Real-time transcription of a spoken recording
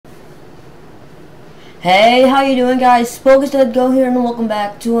Hey, how you doing, guys? Focus Dead Go here, and welcome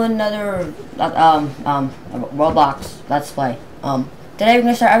back to another Roblox Let's Play. Today we're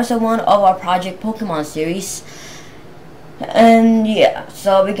gonna start episode 1 of our Project Pokemon series, and yeah,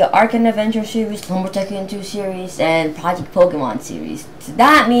 so we got Arc and Adventure series, Lumber Tycoon 2 series, and Project Pokemon series. So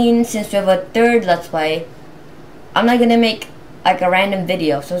that means since we have a third Let's Play, I'm not gonna make like a random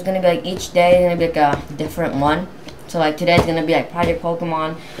video. So it's gonna be like each day is gonna be like a different one. So like today's gonna be like Project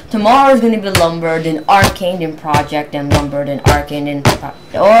Pokemon. Tomorrow is gonna be Lumber, then Arcane, then Project, then Lumber, then Arcane, then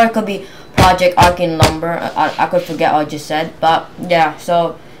or it could be Project, Arcane, Lumber. I could forget what I just said, but yeah.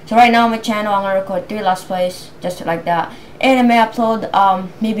 So right now on my channel, I'm gonna record 3 Let's Plays just like that, and I may upload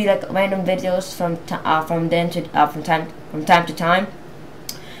maybe like random videos from time to time.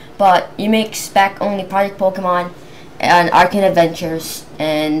 But you may expect only Project Pokemon and Arcane Adventures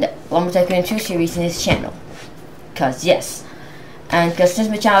and Lumber Tycoon 2 series in this channel. Cause yes, and cause since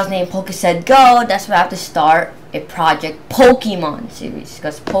my channel is named Poke Said Go, that's why I have to start a Project Pokemon series.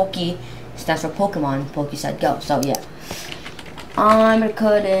 Cause Poke stands for Pokemon, Poke Said Go. So yeah, I'm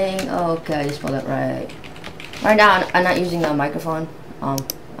recording. Okay, I just spelled it right. Right now, I'm not using the microphone. I'm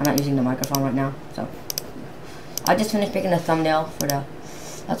not using the microphone right now. So I just finished making a thumbnail for the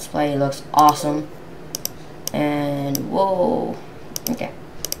Let's Play. It looks awesome. And whoa, okay.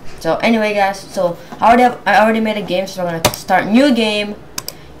 So anyway, guys, so I already made a game, so we're gonna start a new game.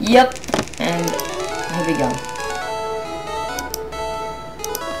 Yep, and here we go.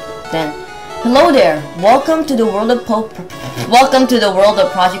 Then, hello there. Welcome to the world of Project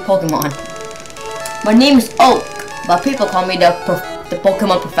Pokemon. My name is Oak, but people call me the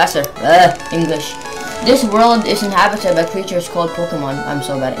Pokemon Professor. English. This world is inhabited by creatures called Pokemon. I'm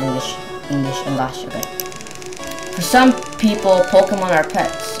so bad at English and Lash. Okay. For some people, Pokemon are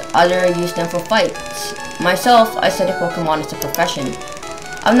pets. Others use them for fights. Myself, I study Pokemon as a profession.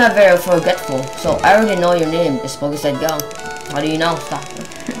 I'm not very forgetful, so I already know your name is Poke Said Go. How do you know? Stop.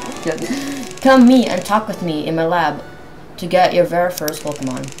 Come meet and talk with me in my lab to get your very first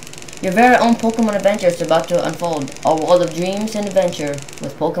Pokemon. Your very own Pokemon adventure is about to unfold. A world of dreams and adventure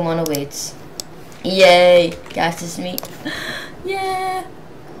with Pokemon awaits. Yay! Guys, this is me. Yeah!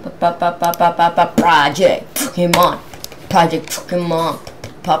 Project Pokemon. Project Pokemon.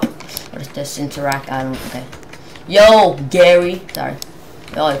 Pop. What is this? Interact. I don't. Okay. Yo, Gary. Sorry.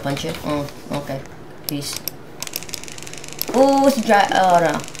 Oh, I punch it. Oh, okay. Peace. Ooh, it's a dry. Oh,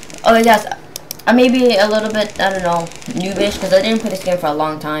 no. Okay, guys. I may be a little bit, I don't know, noobish because I didn't play this game for a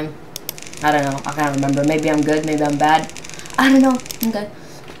long time. I don't know. I can't remember. Maybe I'm good. Maybe I'm bad. I don't know. Okay.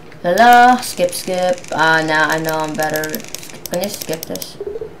 Hello. Skip. Now I know I'm better. Can you skip this?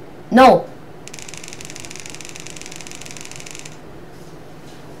 No.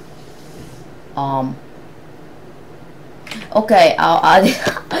 Okay, I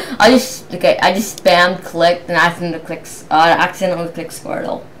just spam clicked and accidentally click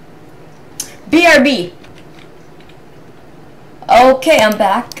Squirtle. BRB. Okay, I'm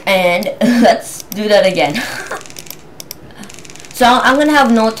back and let's do that again. So I'm gonna have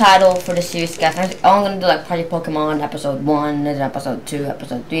no title for the series, guys. I'm gonna do like Project Pokemon episode 1, then episode 2,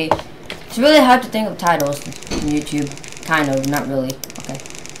 episode 3. It's really hard to think of titles on YouTube. Kind of, not really. Okay.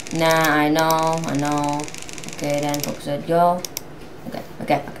 Nah, I know. Okay, then Poke Said Go.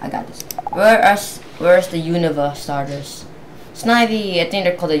 Okay, I got this. Where's the Unova starters? Snivy, I think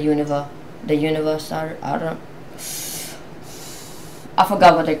they're called the Unova. The Unova starter. I don't know. I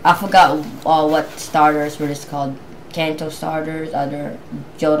forgot what starters were this called. Kanto starters, other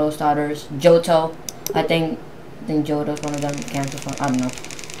Johto starters. Johto. I think Johto's one of them. Kanto, I don't know.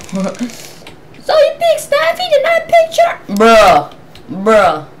 So you pick Snivy, then I picture. Bruh.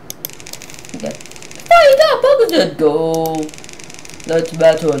 Okay. Fight up, Poke Said Go. Let's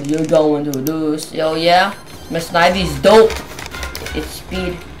battle. You're going to lose. Yo, yeah. Miss Snivy's dope. It's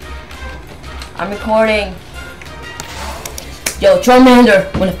speed. I'm recording. Yo, Charmander,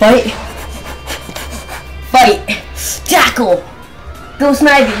 wanna fight? Fight. Tackle. Go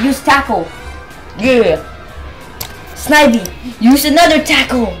Snivy, use tackle. Yeah. Snivy, use another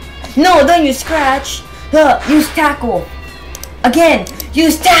tackle. No, don't use scratch. Use tackle. Again,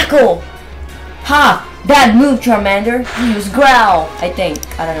 use tackle. Ha! Bad move, Charmander. Use growl, I think.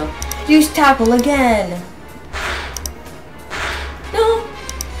 I don't know. Use tackle again. No.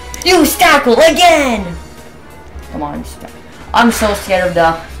 Use tackle again. Come on. I'm so scared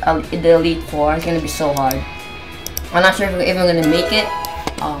of the Elite Four. It's gonna be so hard. I'm not sure if we're even gonna make it.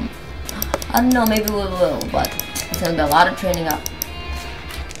 I don't know. Maybe we will, but it's gonna be a lot of training up.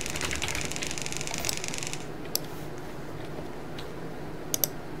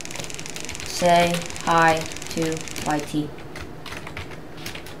 Say hi to YT.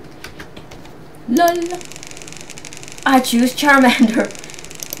 Lol. I choose Charmander.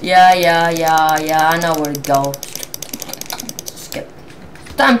 Yeah, I know where to go. Skip.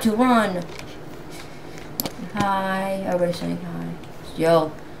 Time to run. Hi, everybody saying hi.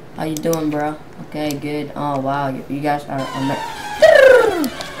 Yo, how you doing, bro? Okay, good. Oh wow, you guys are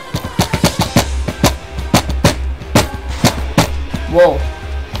whoa.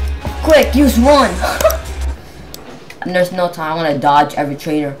 Quick, use one. And there's no time. I'm gonna dodge every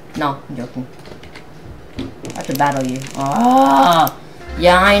trainer. No, I'm joking. I have to battle you. Ah,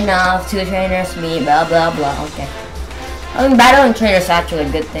 yeah, I know. 2 trainers, me, blah blah blah. Okay. I think battling trainers is actually a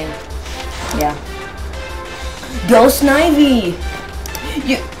good thing. Yeah. Go Snivy!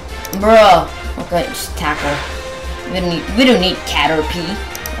 You, bruh. Okay, just tackle. We don't need Caterpie.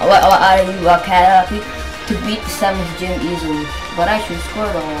 What are you, Caterpie? To beat the 7th gym easily, but I should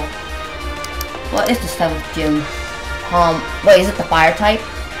Squirtle. What is the 7th gym? Wait, is it the fire type?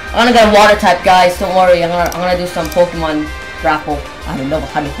 I'm gonna get water type, guys. Don't worry. I'm gonna do some Pokemon raffle. I don't know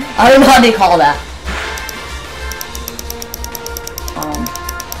how they call that.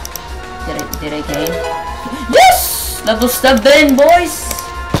 Did I gain? Yes! Level 7, boys!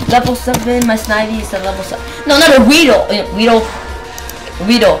 Level 7, my Snivy is a level 7. No, not a Weedle! Weedle.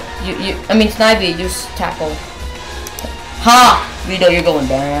 I mean Snivy, use tackle. Ha! Weedle, you're going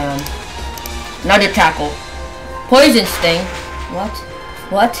down. Another tackle. Poison Sting.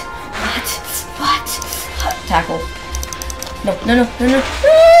 What? Tackle. No.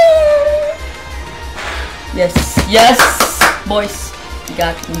 Yes! Boys. We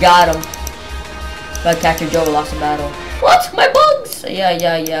got him. But Catcher Joe lost the battle. What? My bugs! Yeah.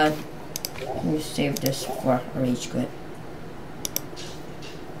 Let me save this for Rage Quit.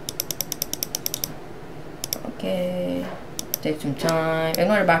 Okay. Take some time.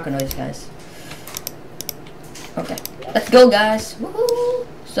 Ignore the background noise, guys. Okay. Let's go, guys. Woohoo!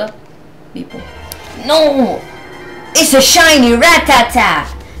 What's up, people? No! It's a shiny Rattata!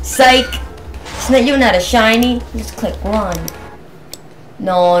 Psych! You're not a shiny. Just click run.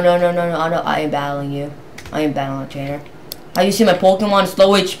 No, I am battling you. I am battling a trainer. How you see my Pokemon is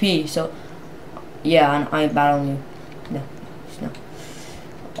low HP, so yeah, I am battling you. No.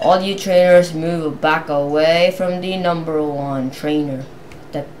 All you trainers move back away from the #1 trainer.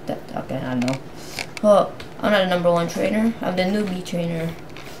 Okay, I don't know. Oh, I'm not a #1 trainer. I'm the newbie trainer.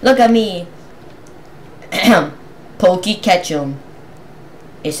 Look at me. Pokey Ketchum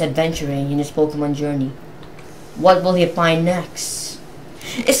is adventuring in his Pokemon journey. What will he find next?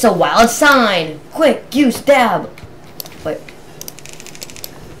 It's a wild sign! Quick, use dab! Wait.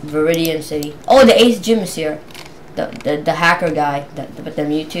 Viridian City. Oh, the 8th gym is here. The hacker guy. The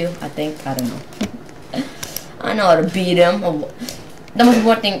Mewtwo, I think. I don't know. I know how to beat him.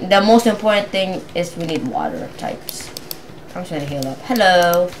 The most important thing is we need water types. I'm just gonna heal up.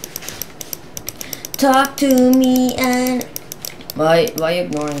 Hello. Talk to me and... Why are you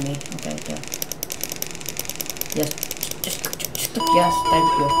ignoring me? Okay. Yes. Yes, thank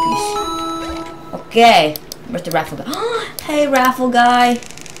you, peace. Okay, where's the raffle guy? Hey, raffle guy.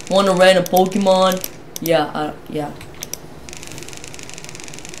 Want a random Pokemon? Yeah. Yeah,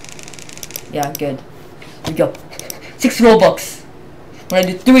 good. Here we go. 6 Robux. I'm gonna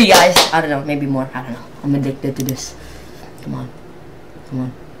do 3, guys. I don't know, maybe more. I don't know. I'm addicted to this. Come on.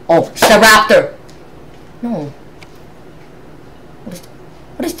 Oh, it's the Raptor. No.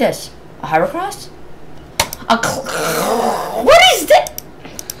 What is this? A Heracross? What is that?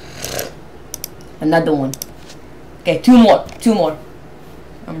 Another one. Okay, 2 more.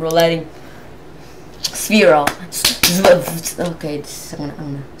 I'm rouletting. Sphero. Okay, I'm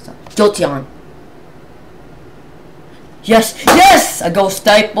gonna stop. Jolteon. Yes! A ghost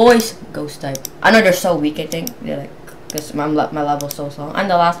type, boys. Ghost type. I know they're so weak, I think. They're like, because my level's so slow. I'm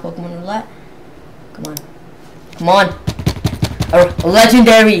the last Pokemon roulette. Come on. A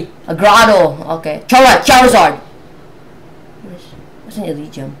legendary. A Grotto. Okay. Charizard. What's an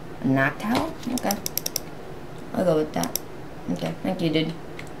elite gem? A Noctowl? Okay. I'll go with that. Okay. Thank you, dude.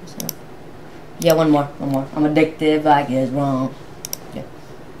 Yeah, one more. I'm addictive. I guess wrong. Yeah.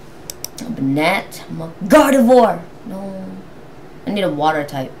 A Banette. Gardevoir. No. I need a water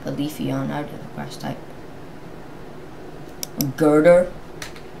type. A Leafeon. I need a grass type. A Girder.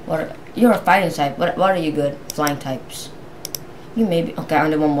 You're a fighting type. What are you good? Flying types. You maybe. Okay, I'll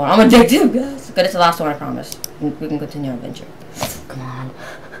do one more. I'm addictive, guys. Okay, that's the last one, I promise. We can continue our adventure. Come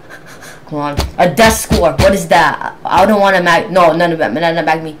on. A death score. What is that? I don't want to mag. No, none of that. None of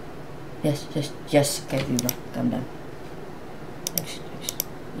bag me. Yes. Okay, Vibra. Calm down. Thanks.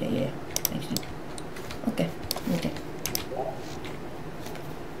 Yeah. Thanks, dude. Okay.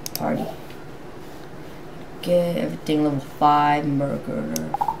 Party. Okay, everything level 5. Murder.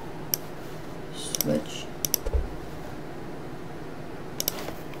 switch.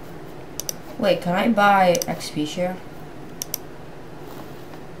 Wait, can I buy XP share?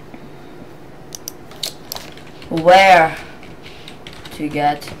 Where to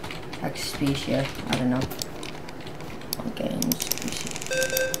get XP share? I don't know. Okay,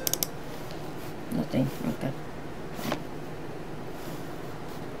 nothing. Okay.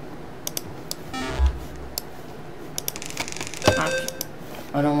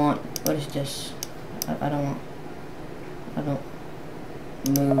 I don't want. What is this? I don't want. I don't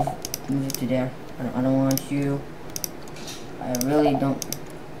move it to there. I don't want you. I really don't.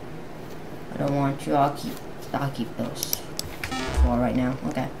 I don't want you. I'll keep those for right now.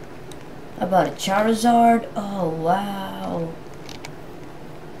 Okay. How about a Charizard? Oh wow.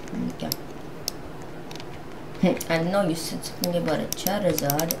 Okay. I know you said something about a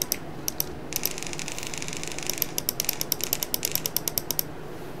Charizard.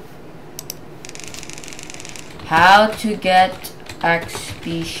 How to get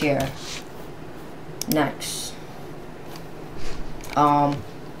XP share. Next.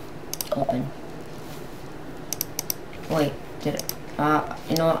 Open. Wait, did it?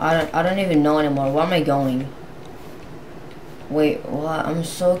 You know, I don't even know anymore. Where am I going? Wait, what? I'm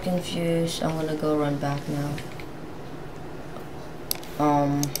so confused. I'm gonna go run back now.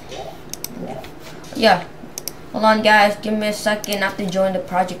 Yeah. Hold on, guys. Give me a second. I have to join the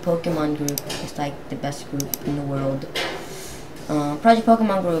Project Pokemon group. It's like the best group in the world. Project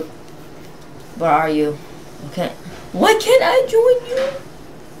Pokemon group. Where are you? Okay. Why can't I join you?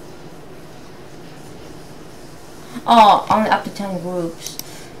 Oh, only up to 10 groups.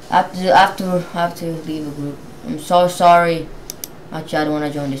 I have to leave a group. I'm so sorry. Actually, I don't want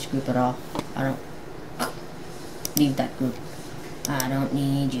to join this group at all. I don't. Leave that group. I don't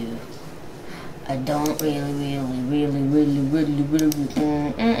need you. I don't really.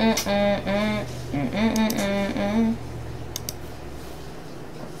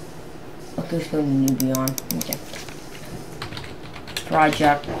 Okay, so need to be on. Okay.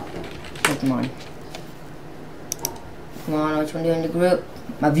 Project Pokemon. Come on, which one do you in the group?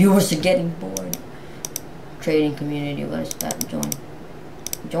 My viewers are getting bored. Trading community, what is that? Join.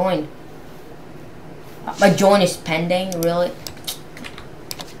 Join. My join is pending, really?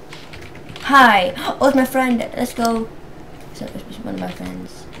 Hi! Oh, it's my friend. Let's go. It's one of my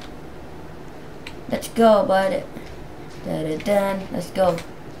friends. Let's go, bud. Let's go.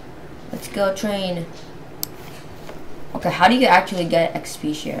 Let's go, train. Okay, how do you actually get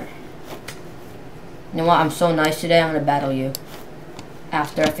XP share? You know what? I'm so nice today. I'm gonna battle you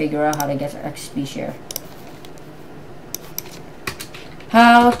after I figure out how to get XP share.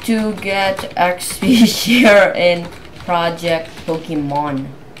 How to get XP share in Project Pokemon.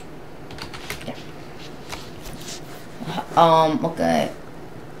 Yeah. Okay.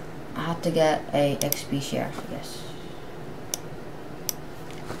 I have to get a XP share, I guess.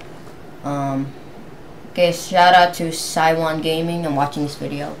 Okay, shout out to Saiwan Gaming. I'm watching this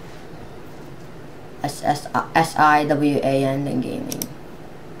video. SIWAN and gaming.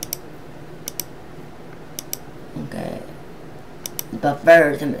 Okay. But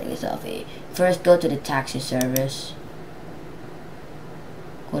first, I'm making a selfie. First, go to the taxi service.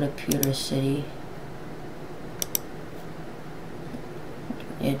 Go to Pewter City.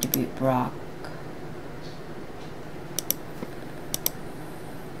 You have to beat Brock.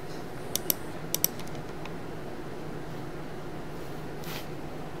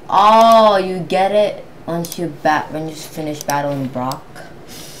 Oh, you get it once you finish battling Brock.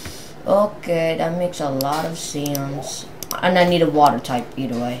 Okay, that makes a lot of sense. And I need a water type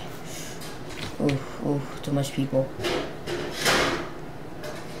either way. Ooh, too much people.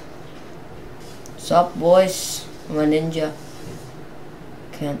 What's up, boys? I'm a ninja.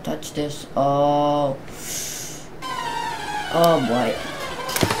 Can't touch this. Oh boy.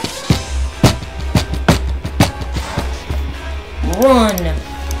 Run!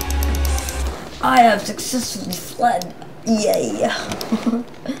 I have successfully fled. Yay!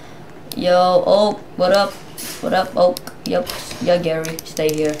 Yo, Oak, what up? What up, Oak? Yep, yeah, Gary,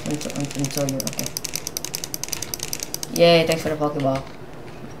 stay here until you're okay. Yay! Thanks for the Pokeball.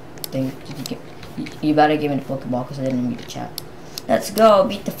 You better give me the Pokeball because I didn't read the chat. Let's go,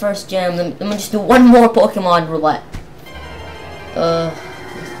 beat the first gym. Let me just do one more Pokemon roulette.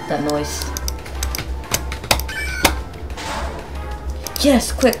 That noise.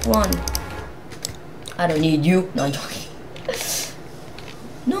 Yes, quick run. I don't need you. No, I'm joking.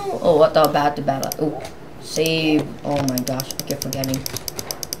 No. Oh, what about the battle? Oh, save. Oh my gosh, I keep forgetting.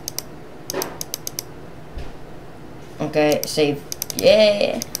 Okay, save.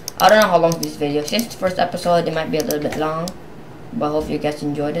 Yeah. I don't know how long this video. Since the first episode, it might be a little bit long. But I hope you guys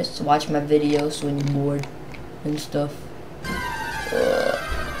enjoy this. Watch my videos when you're bored and stuff.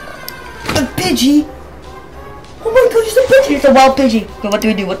 A Pidgey! Oh my god, it's a Pidgey! It's a wild Pidgey! Okay, what do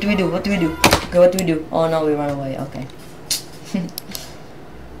we do? What do we do? What do we do? Okay, what do we do? Oh no, we run away. Okay.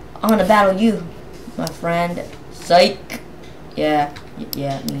 I'm gonna battle you, my friend. Psych! Yeah,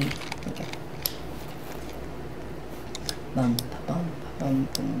 yeah, me. Okay. Bum, bum, bum,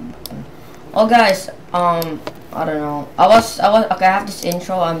 bum, bum. Oh guys, I don't know. I was okay. I have this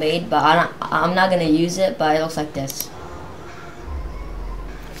intro I made, but I'm not gonna use it. But it looks like this.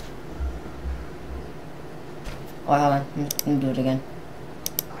 Oh, hold on. Let me do it again.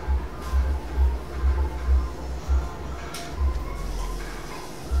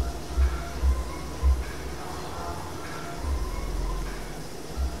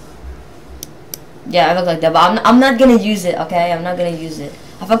 Yeah, I look like that, but I'm not gonna use it. Okay, I'm not gonna use it.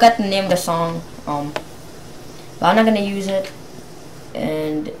 I forgot the name of the song. But I'm not gonna use it.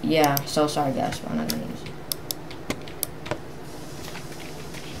 And yeah, so sorry guys, but I'm not gonna use it.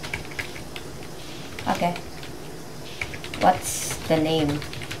 Okay. What's the name?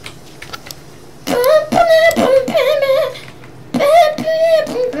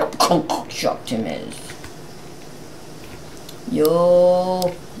 Shock Tim is.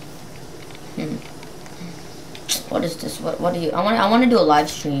 Yo. What is this? What do you? I want to do a live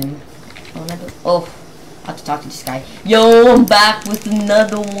stream. I want to do. Oh, I have to talk to this guy. Yo, I'm back with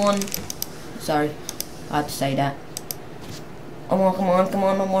another one. Sorry, I have to say that. Come on,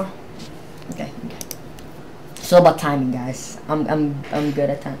 no more. Okay. It's all about timing, guys. I'm good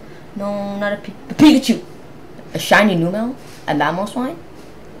at time. No, not a Pikachu. A shiny Numel. A Mamoswine.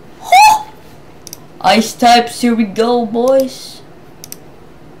 Ice types. Here we go, boys.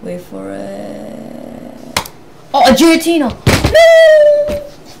 Wait for it. Oh, a Giratina! No!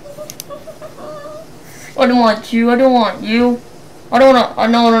 I don't want you. I don't want you. I don't want to.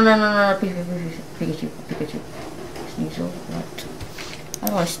 No. Pikachu. Sneasel. What? I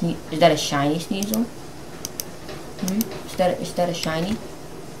don't want to sneeze. Is that a shiny Sneasel? Is that a shiny?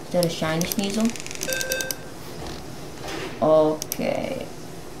 Is that a shiny Sneasel? Okay.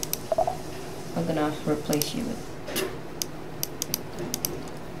 I'm gonna replace you with.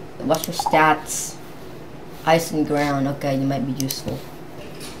 What's your stats? Ice and ground. Okay, you might be useful.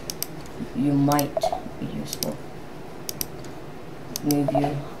 You might be useful. Move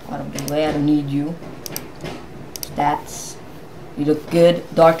you out of the way. I don't need you. Stats. You look good.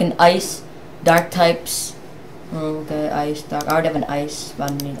 Dark and ice. Dark types. Okay, ice, dark. I already have an ice,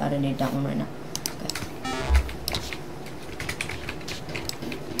 but I don't need that one right now.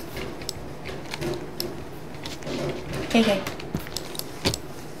 Okay.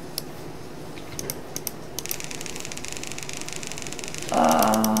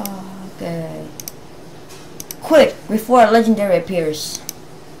 Okay. Quick, before a legendary appears.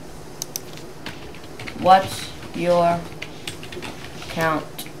 What's your account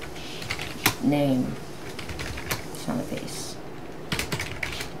name? It's on the face.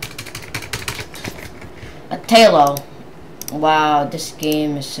 A Talo. Wow, this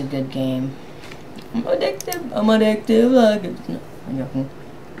game is a good game. I'm addictive like it. No, I'm joking.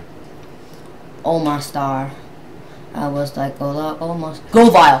 Oh my star. I was like, almost. Go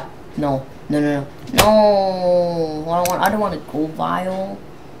Vile! No. I don't want to go Vile.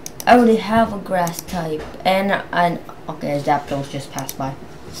 I already have a grass type. And okay, Zapdos just passed by.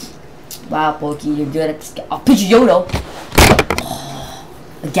 Wow, Pokey, you're good at this game. Oh, Pidgeotto!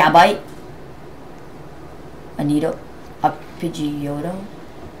 A Gabite. I need a Pidgeotto.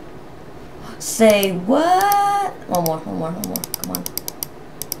 Say what? One more. Come on.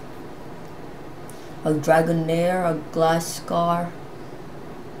 A Dragonair, a Glascar.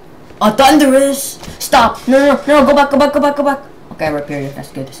 A Thundurus! Stop! No, go back. Okay, Rhyperior,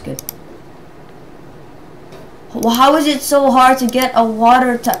 that's good. Well, how is it so hard to get a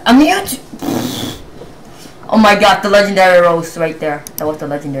water type? A Mewtwo! Oh my god, the legendary rose right there. That was the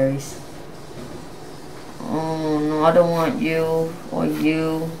legendaries. Oh no, I don't want you, or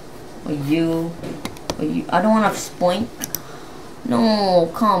you. I don't want to Spoink.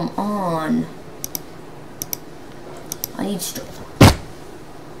 No, come on. I need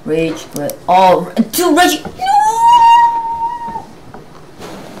Rage Quit. Oh, two Rage. No!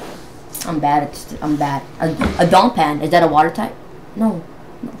 I'm bad. A Donphan. Is that a water type? No.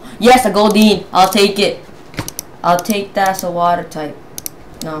 Yes, a Goldeen. I'll take it. I'll take that as a water type.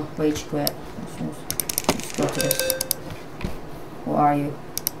 No, Rage Quit. Let's go to this. Where are you?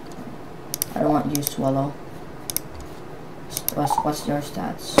 I don't want you, Swallow. What's your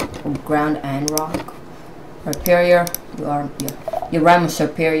stats? Oh, ground and rock. Superior. You rhyme with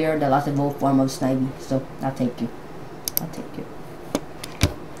Superior, the last evolved form of Snivy. So I'll take you.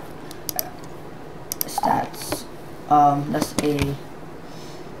 That's a.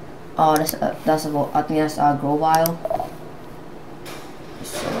 Oh, that's a. I think that's a Grovile.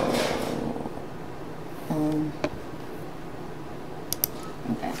 So.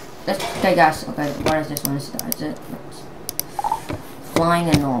 Okay. Okay, guys. Okay, what is this one? Is it flying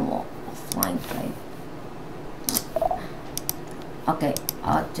and normal? Flying type. Okay,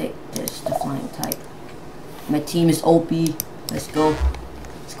 I'll take this, the flying type. My team is OP. Let's go.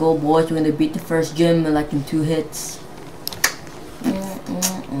 Let's go, boys. We're gonna beat the first gym like in 2 hits.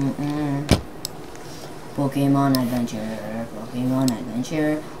 Pokemon Adventure. Pokemon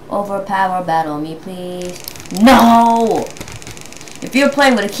Adventure. Overpower, battle me, please. No! If you're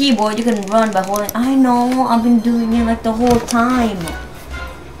playing with a keyboard, you can run by holding. I know, I've been doing it like the whole time.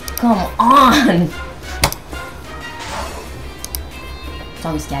 Come on!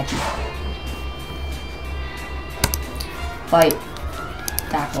 Tongue statue. Fight.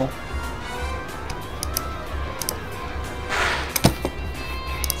 Tackle.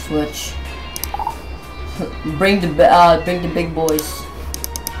 Switch. Bring the big boys.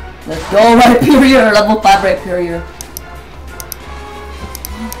 Let's go, Rhyperior, level 5 Rhyperior.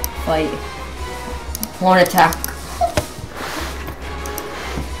 Fight. Horn attack.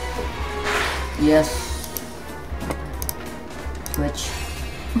 Yes. Switch.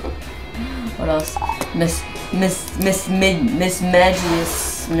 What else? Miss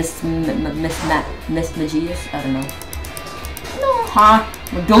Magius. Miss Magius? I don't know. No, huh?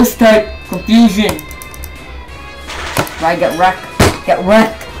 Ghost type. Confusion. Right, get wrecked. Get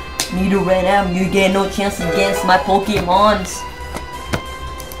wrecked. Need a red M. You get no chance against my Pokemons.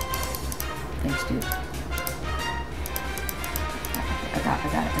 Thanks, dude. I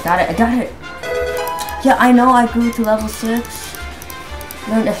got it. Yeah, I know I grew to level 6.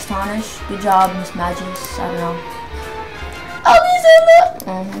 Learned Astonish. Good job, Miss Magius. I don't know. Oh, these are the.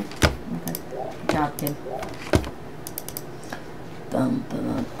 Okay. Good job, kid.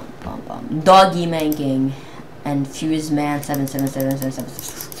 Doggy Manking and Fuse Man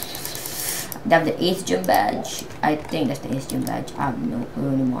 77777. They have the 8th gym badge. I think that's the 8th gym badge. I have no clue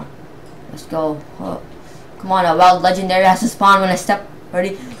anymore. Let's go. Oh. Come on, a wild legendary has to spawn when I step.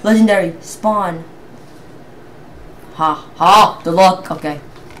 Ready? Legendary spawn. Ha! The luck. Okay.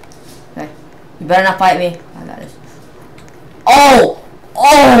 You better not fight me. I got this. Oh!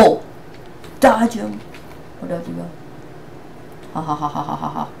 Dodge him. Where do I have to go?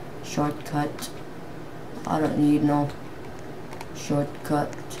 Ha. Shortcut. I don't need no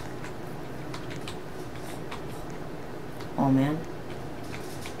shortcut. Oh man.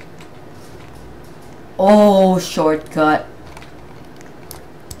 Oh, shortcut.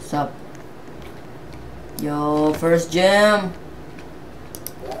 What's up? Yo, first gym.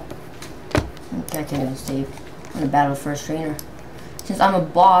 Okay, I can't even save. I'm gonna battle the first trainer. Since I'm a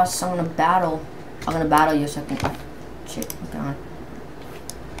boss, I'm gonna battle you second. Shit, okay, on.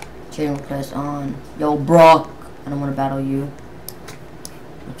 Chain request on. Yo, Brock. I don't wanna battle you.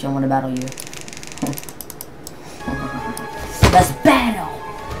 But I wanna battle you. Let's battle!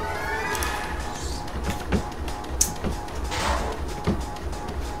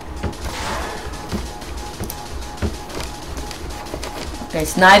 Okay,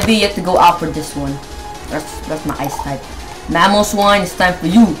 Snivy, you have to go out for this one. That's my ice type. Mammal Swine, it's time for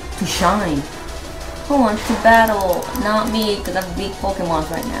you to shine. Who wants to battle? Not me, because I have big Pokemons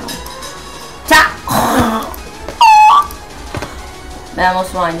right now. Ta! Mammal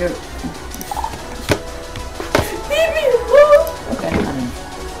Swine, you're... Okay, I don't know.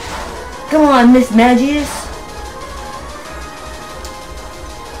 Come on, Miss Magius.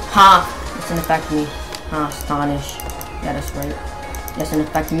 Ha! Doesn't affect me. Ha, Astonish. Yeah, that's right. Doesn't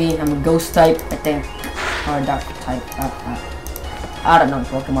affect me. I'm a ghost type, I think. Or a dark type. I don't know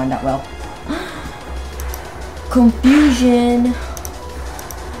Pokemon that well. Confusion.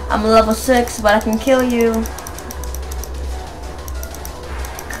 I'm a level 6, but I can kill you.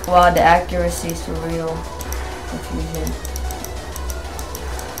 Wow, the accuracy is surreal. Confusion.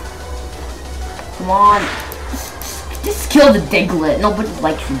 Come on. Just kill the Diglett. Nobody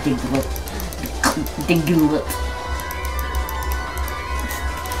likes the Diglett. Diglett.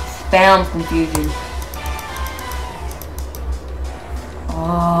 Spam confusion.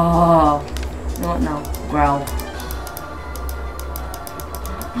 Oh. No. Growl.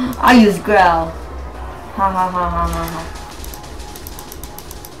 I use Growl. Ha.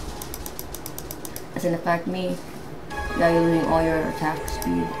 Doesn't affect me. Yeah, you're losing all your attack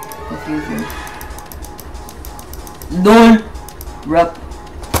speed. Confusion. Done. Rep.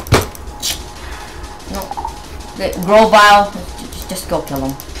 No. Okay, Grovile. Just go kill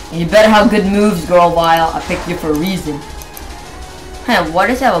him. And you better have good moves, Grovile. I picked you for a reason. Hey, why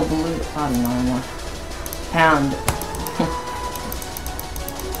does it have a blue? I don't know anymore. Pound.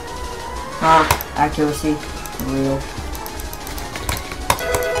 Accuracy. Real.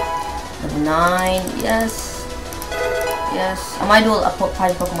 Level 9. Yes. Yes. I might do a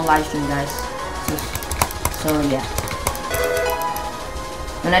Pokemon live stream, guys. So yeah.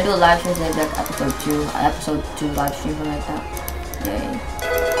 When I do a live stream, it's like episode 2 live stream, something like that. Yay.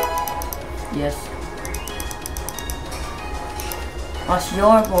 Yes. What's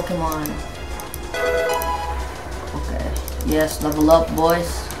your Pokemon? Okay. Yes, level up,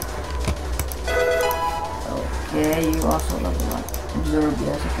 boys. Okay, you also level up. Observe,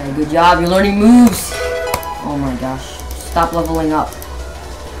 yes, okay. Good job, you're learning moves! Oh my gosh. Stop leveling up.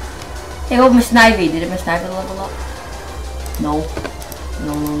 Hey, oh, Miss Snivy. Did Miss Snivy level up? No.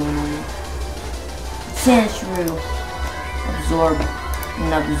 No. Sandshrew. Absorb. I'm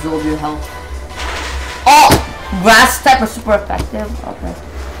gonna absorb your health. Oh! Grass type is super effective. Okay.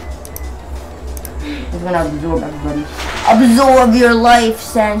 It's gonna absorb everybody. Absorb your life,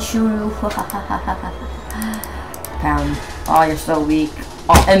 Sandshrew. Pound. Oh, you're so weak.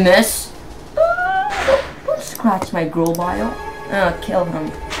 Oh, and miss. Don't scratch my grow bio. Kill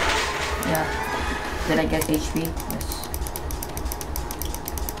him. Yeah. Did I get HP? Yes.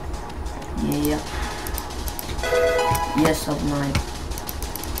 Yeah. Yes, level 9.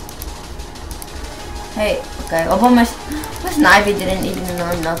 Hey, okay. Oh, but my Snivy didn't even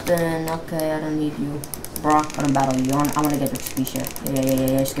learn nothing. Okay, I don't need you. Bro, I don't battle you. I wanna get the XP share.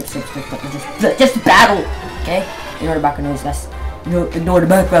 Yeah. Skip. Just battle. Okay? Ignore the background noise, guys. Ignore the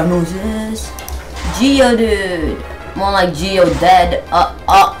background noises. Geodude. More like Geo dead.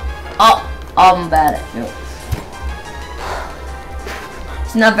 I'm bad at you.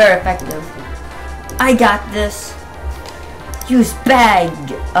 It's not very effective. I got this. Use bag.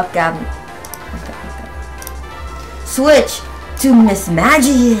 Okay. Switch to Miss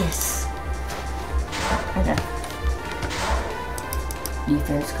Magius. Okay.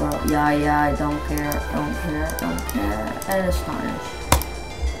 Defense girl. Yeah, I don't care. And astonish.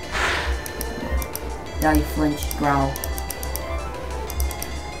 Yeah, you flinch, growl.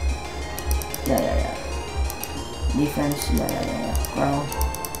 Yeah. Defense, yeah. Growl.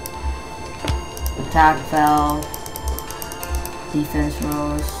 Attack fell. Defense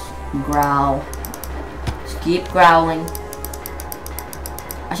rose. Growl. Just keep growling.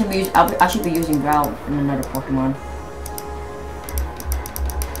 I should be using growl in another Pokemon.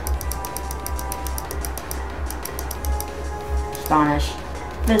 Astonish.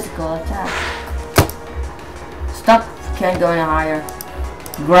 Physical attack. Stop. Can't go any higher.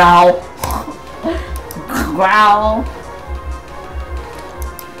 Growl. Growl.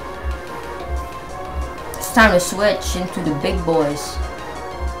 It's time to switch into the big boys.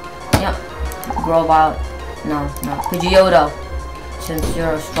 Yep. Grow out. No. Pidgeotto. Since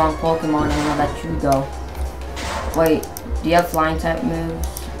you're a strong Pokemon, I'm gonna let you go. Wait, do you have flying type moves?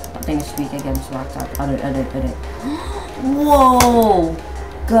 I think it's weak against rock type. I did. Whoa!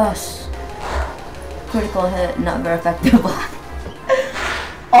 Gus. Critical hit, not very effective.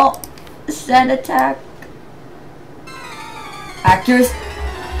 Oh! Sand attack. Accuracy.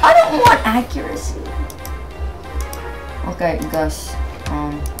 I don't want accuracy. Okay, Gus.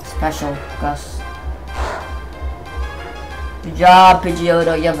 Special Gus. Good job,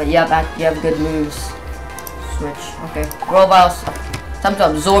 Pidgeotto. You have good moves. Switch. Okay. Grovile. Time to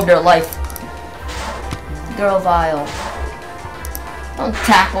absorb your life. Grovile. Don't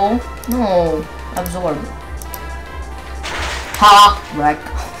tackle. No. Absorb. Ha! Wreck.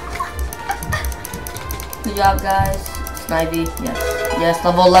 Good job, guys. Snivy. Yes,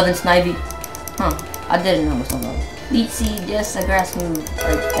 level 11 Snivy. Huh. I didn't know it was level 11. Leech Seed. Yes, a grass move.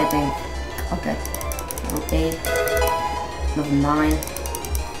 I think. Okay. Level 8. Level 9.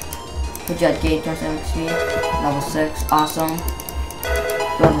 Good job, gain 27 XP. Level 6. Awesome.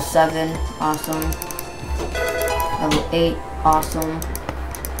 Level 7. Awesome. Level 8. Awesome.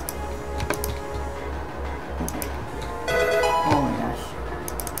 Oh my gosh.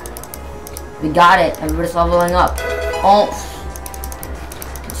 We got it. Everybody's leveling up. Oh.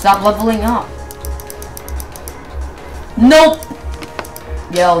 Stop leveling up. Nope.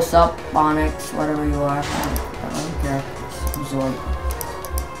 Yo, sup, Onyx, whatever you are. I don't care. Absorb.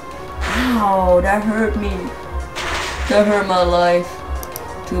 Ow, that hurt me. That hurt my life.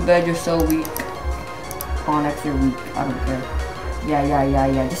 Too bad you're so weak. Onyx, you're weak. I don't care.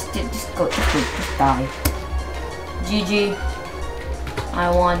 Yeah. Just die. GG. I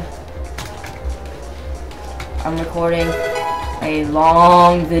won. I'm recording a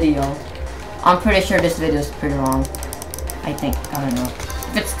long video. I'm pretty sure this video is pretty long. I think. I don't know.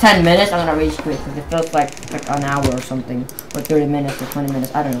 If it's 10 minutes, I'm gonna rage quit because it feels like an hour or something. Or 30 minutes or 20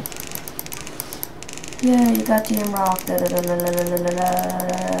 minutes. I don't know. Yeah, you got Team Rock. Da, da, da, da, da, da, da,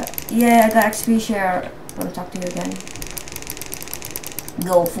 da. Yeah, I got XP share. Wanna talk to you again?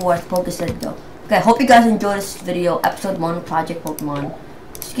 Go forth, Poke said go. Okay, hope you guys enjoyed this video, episode 1 of Project Pokemon.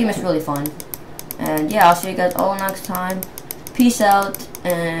 This game is really fun. And yeah, I'll see you guys all next time. Peace out,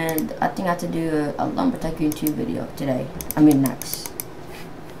 and I think I have to do a Lumber Tycoon 2 video today. I mean next.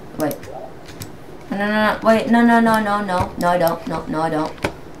 Wait. No, wait, no, I don't. No, I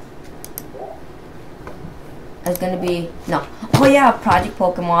don't. It's gonna be, no. Oh yeah, Project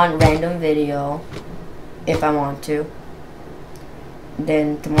Pokemon random video, if I want to.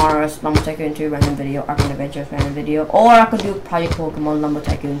 Then tomorrow's Lumber Tycoon 2 random video, Arcane Adventures random video, or I could do Project Pokemon Lumber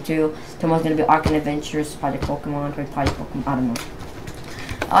Tycoon 2. Tomorrow's gonna be Arcane Adventures, Project Pokemon, or Project Pokemon, I don't know.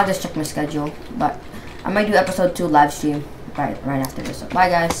 I'll just check my schedule, but I might do episode 2 live stream right after this. So bye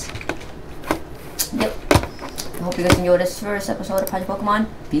guys. Yep. I hope you guys enjoyed this first episode of Project Pokemon.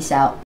 Peace out.